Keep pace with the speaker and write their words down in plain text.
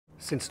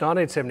Since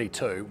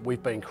 1972,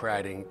 we've been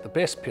creating the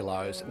best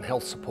pillows and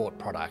health support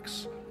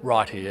products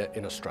right here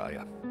in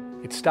Australia.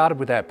 It started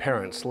with our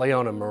parents,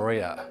 Leon and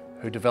Maria,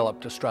 who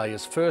developed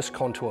Australia's first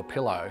contour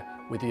pillow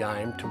with the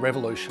aim to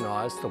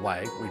revolutionise the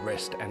way we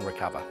rest and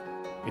recover.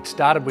 It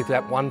started with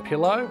that one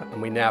pillow, and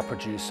we now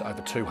produce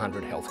over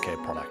 200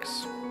 healthcare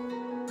products.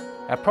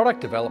 Our product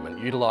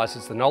development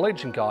utilises the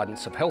knowledge and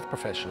guidance of health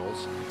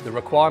professionals, the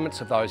requirements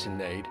of those in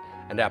need,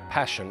 and our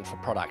passion for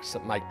products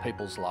that make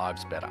people's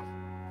lives better.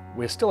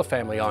 We're still a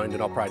family-owned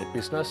and operated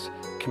business,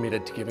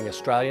 committed to giving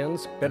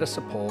Australians better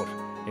support,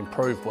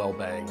 improved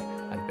wellbeing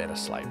and better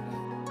sleep.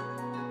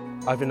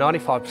 Over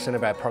 95%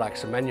 of our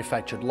products are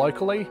manufactured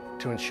locally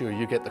to ensure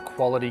you get the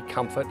quality,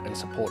 comfort and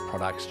support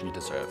products you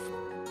deserve.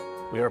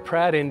 We are a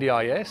proud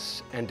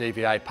NDIS and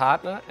DVA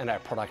partner, and our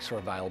products are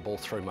available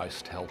through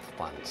most health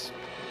funds.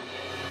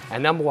 Our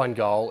number one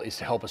goal is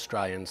to help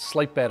Australians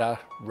sleep better,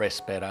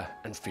 rest better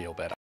and feel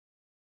better.